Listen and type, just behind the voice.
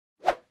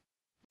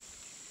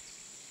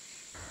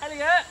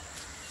Elliot!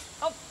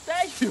 Oh,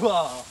 there you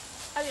are!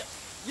 Elliot,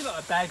 you look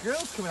like Bear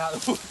Grylls coming out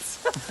of the woods.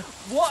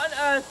 What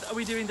on earth are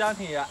we doing down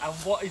here, and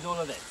what is all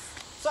of this?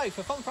 So,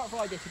 for Fun Fact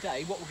Friday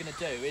today, what we're going to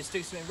do is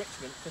do some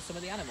enrichment for some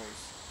of the animals.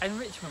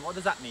 Enrichment, what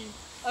does that mean?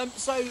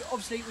 So,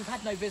 obviously, we've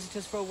had no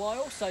visitors for a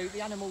while, so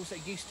the animals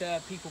are used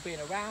to people being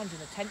around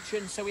and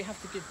attention, so we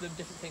have to give them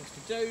different things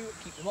to do,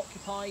 keep them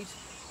occupied.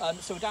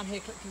 So we're down here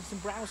collecting some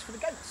browse for the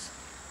goats.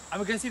 And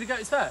we're going to see the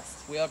goats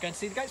first? We are going to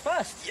see the goats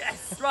first.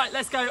 Yes! Right,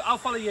 let's go. I'll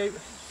follow you.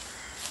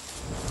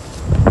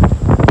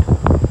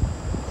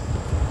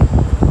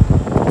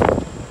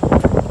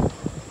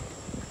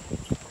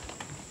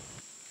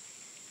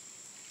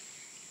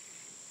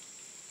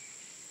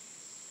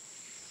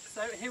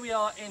 So here we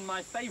are in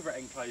my favourite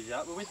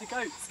enclosure. We're with the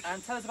goats,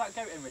 and tell us about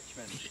goat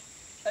enrichment.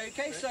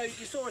 Okay, so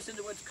you saw us in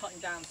the woods cutting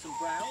down some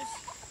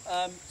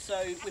browse. So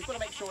we've got to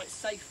make sure it's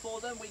safe for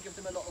them. We give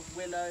them a lot of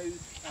willow,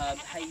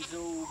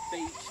 hazel,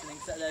 beech, and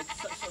things like that,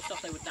 sort of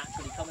stuff they would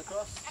naturally come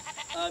across.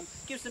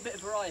 Gives them a bit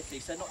of variety,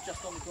 so not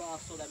just on the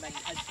grass or their main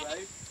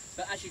hedgerow,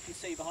 but as you can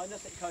see behind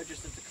us, it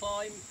encourages them to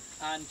climb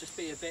and just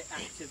be a bit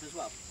active as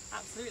well.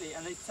 Absolutely,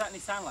 and they certainly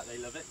sound like they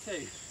love it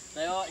too.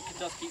 They are, it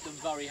does keep them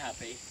very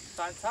happy.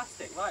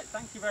 Fantastic, right,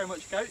 thank you very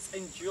much goats.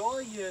 Enjoy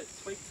your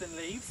twigs and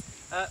leaves.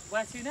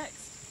 Where to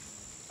next?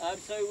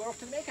 So we're off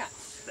to the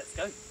meerkats. Let's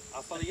go,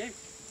 I'll follow you.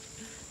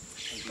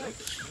 So,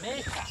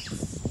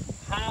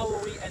 meerkats. How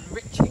are we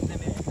enriching the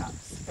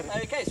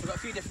meerkats? Okay, so we've got a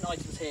few different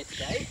items here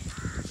today.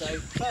 So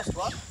first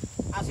one,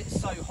 as it's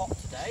so hot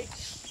today,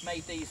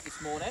 made these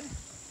this morning.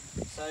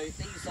 So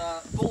these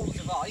are balls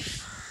of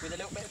ice with a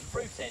little bit of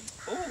fruit in.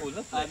 Oh,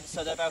 lovely.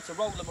 So they're able to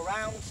roll them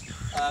around,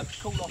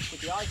 cool off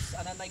with the ice,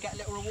 and then they get a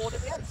little reward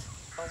at the end.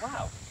 Oh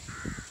wow.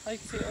 Oh, you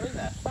can see it all in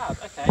there. Fab,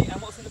 okay,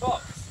 and what's in the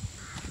box?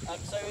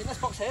 So in this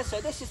box here,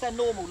 so this is their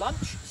normal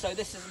lunch. So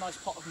this is a nice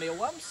pot of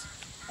mealworms.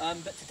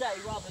 But today,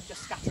 rather than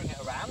just scattering it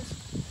around,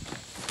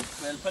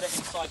 we'll put it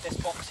inside this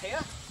box here.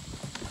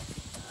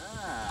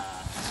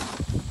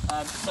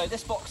 So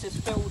this box is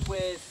filled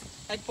with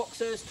egg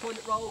boxes,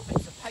 toilet roll,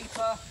 bits of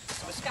paper.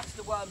 So we'll scatter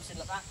the worms in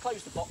like that,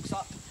 close the box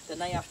up, then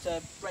they have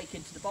to break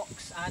into the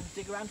box and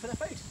dig around for their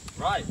food.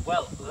 Right,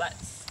 well,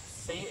 let's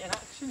see it in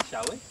action,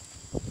 shall we?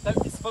 So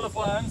it's full of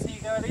worms, here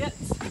you go, Elliot.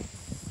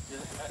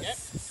 Yep.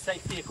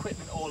 Safety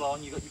equipment all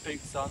on, you've got your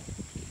boots on.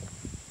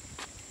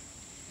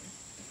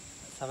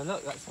 Let's have a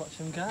look, let's watch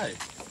them go.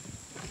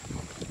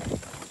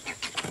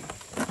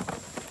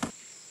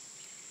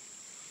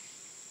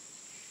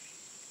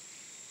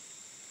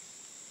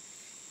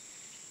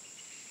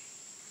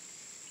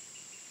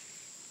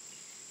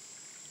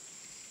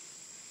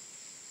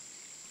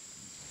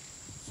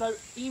 So,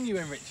 emu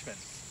enrichment.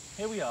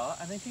 Here we are,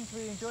 and they seem to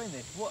be enjoying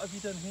this. What have you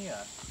done here?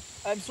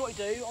 So what we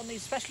do, on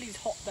these, especially these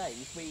hot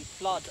days, we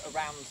flood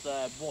around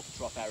the water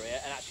trough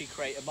area and actually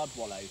create a mud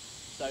wallow.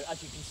 So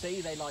as you can see,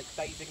 they like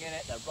bathing in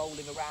it, they're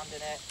rolling around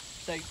in it.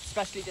 So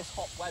especially this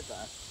hot weather,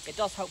 it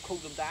does help cool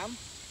them down,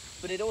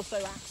 but it also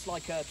acts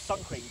like a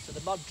sun cream, so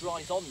the mud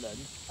dries on them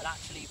and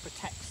actually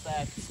protects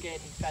their skin,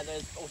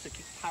 feathers, also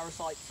keeps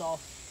parasites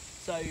off.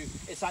 So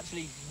it's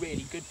actually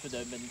really good for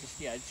them, and just,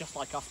 yeah, just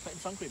like us putting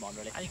sun cream on,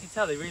 really. And you can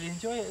tell they really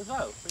enjoy it as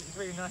well, which is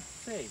really nice to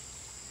see.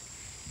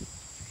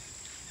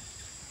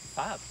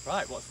 Fab.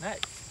 Right, what's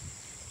next?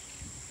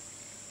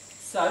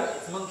 So,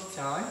 it's monkey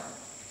time.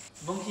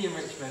 Monkey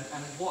enrichment,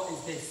 and what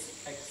is this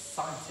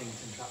exciting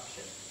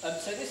contraption?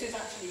 So this is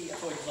actually a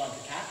toy designed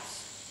for cats.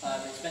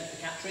 It's meant for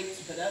cat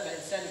treats to put there, but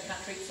instead of cat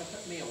treats, I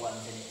put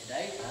mealworms in it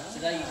today. So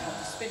there you have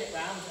to spin it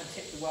round and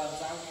tip the worms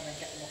out and then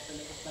get them off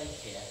the little plate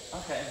here.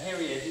 Okay, and here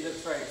he is, he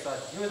looks very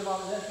excited. Who are the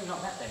marmosettes? We've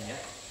not met them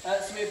yet.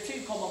 So we have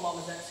two common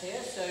marmosettes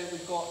here. So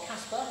we've got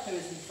Casper, who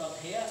is in front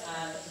here,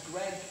 and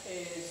Greg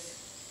is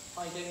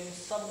hiding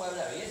somewhere.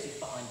 There he is,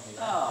 he's behind me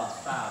there. Oh,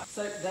 fab.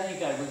 So there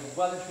you go, we've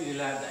well and truly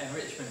learned that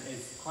enrichment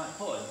is quite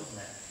important, isn't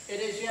it? It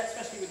is, yeah,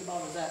 especially with the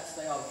marmosettes.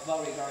 They are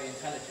very, very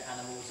intelligent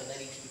animals and they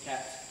need to be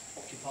kept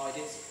occupied.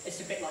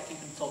 It's a bit like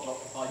keeping a toddler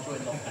occupied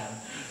during lockdown.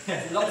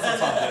 Yes, lots of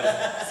toddlers,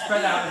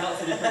 spread out in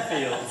lots of different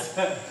fields.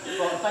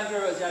 Well, thank you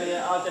very much,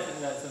 Elliot. I've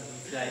definitely learned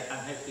something today, and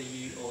hopefully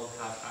you all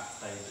have at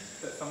home.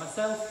 But for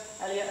myself,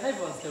 Elliot, and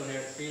everyone still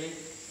here at Freely,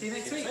 see you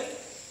next week.